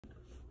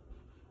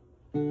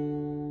Well,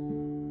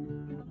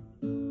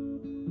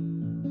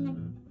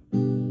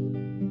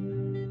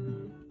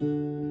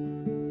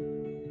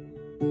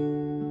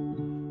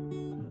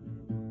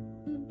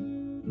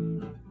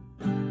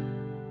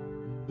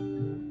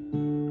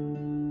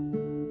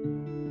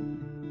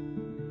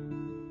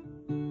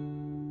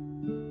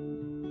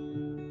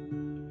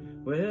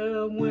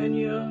 when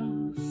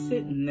you're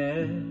sitting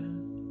there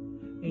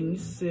in your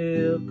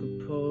silk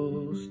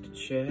upholstered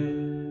chair,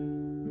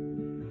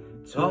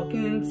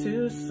 talking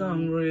to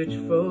some rich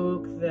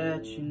folk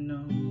that you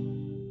know,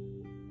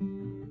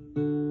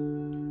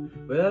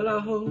 well, I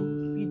hope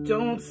you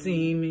don't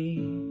see me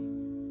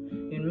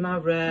in my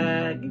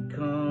ragged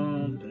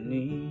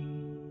company,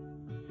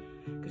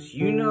 'cause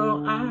you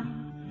know I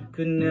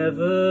could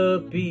never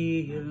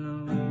be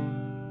alone.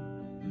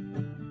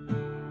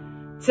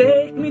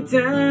 Take me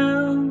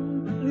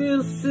down,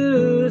 little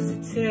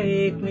Susie,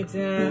 take me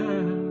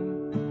down.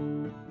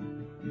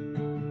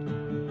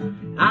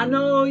 I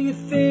know you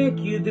think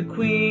you're the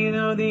queen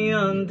of the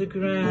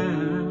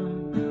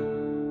underground.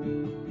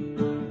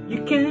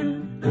 You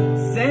can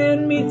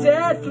send me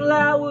dead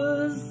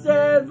flowers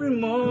every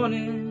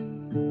morning.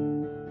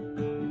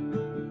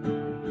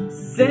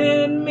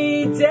 Send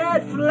me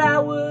dead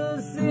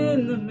flowers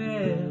in the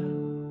mail.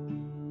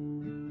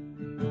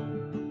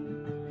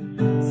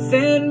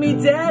 Send me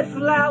dead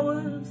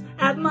flowers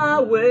at my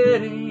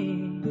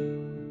wedding,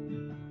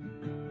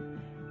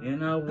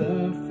 and I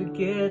won't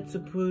forget to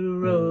put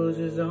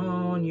roses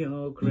on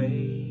your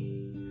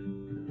grave.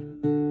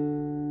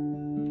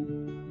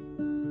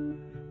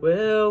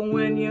 Well,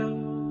 when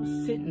you're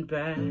sitting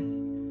back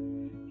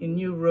in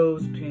your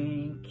rose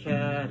pink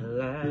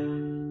Cadillac,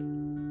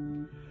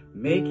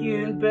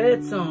 making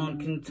bets on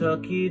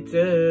Kentucky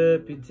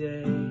Derby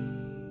Day,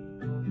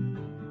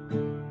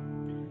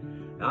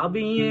 I'll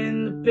be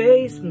in the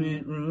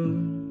basement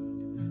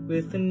room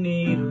with a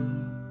needle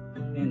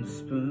and a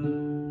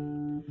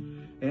spoon,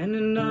 and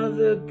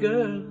another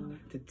girl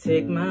to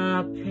take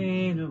my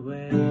pain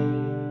away.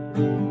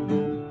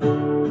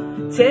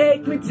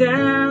 Take me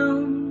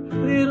down,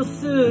 little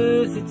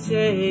Susie,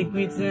 take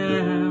me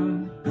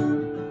down.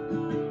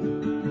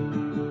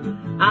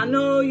 I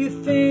know you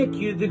think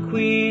you're the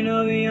queen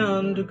of the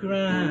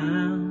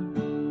underground.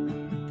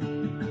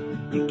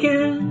 You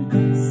can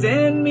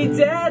send me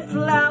dead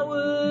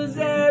flowers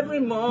every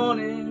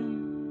morning.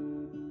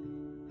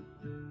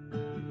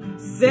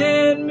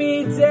 Send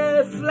me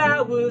dead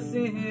flowers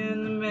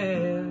in the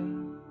mail.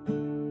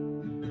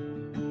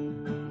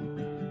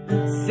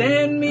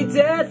 Send me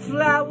dead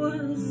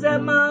flowers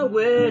at my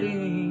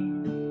wedding,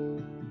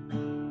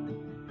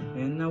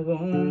 and I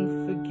won't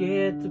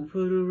forget to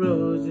put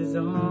roses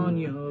on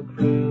your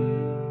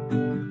grave.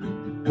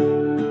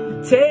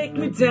 Take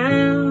me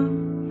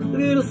down,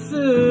 little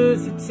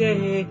Susie,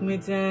 take me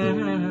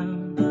down.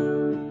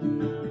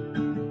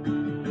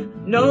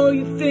 Know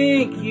you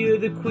think you're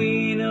the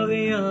queen of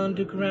the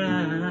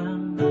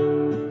underground.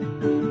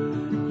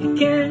 You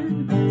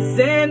can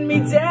send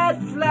me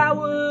dead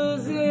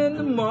flowers in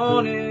the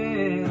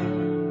morning.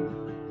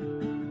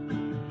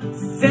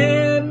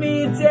 Send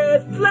me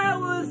dead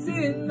flowers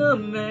in the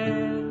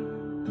mail.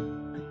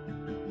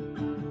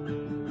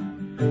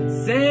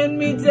 Send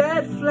me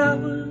dead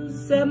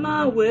flowers at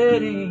my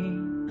wedding,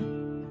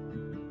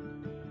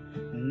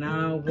 and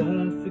I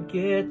won't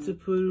forget to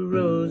put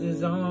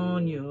roses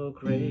on your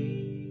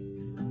grave.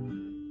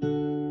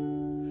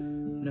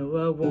 No,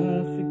 I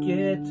won't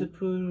forget to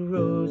put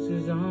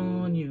roses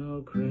on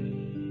your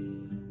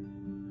grave.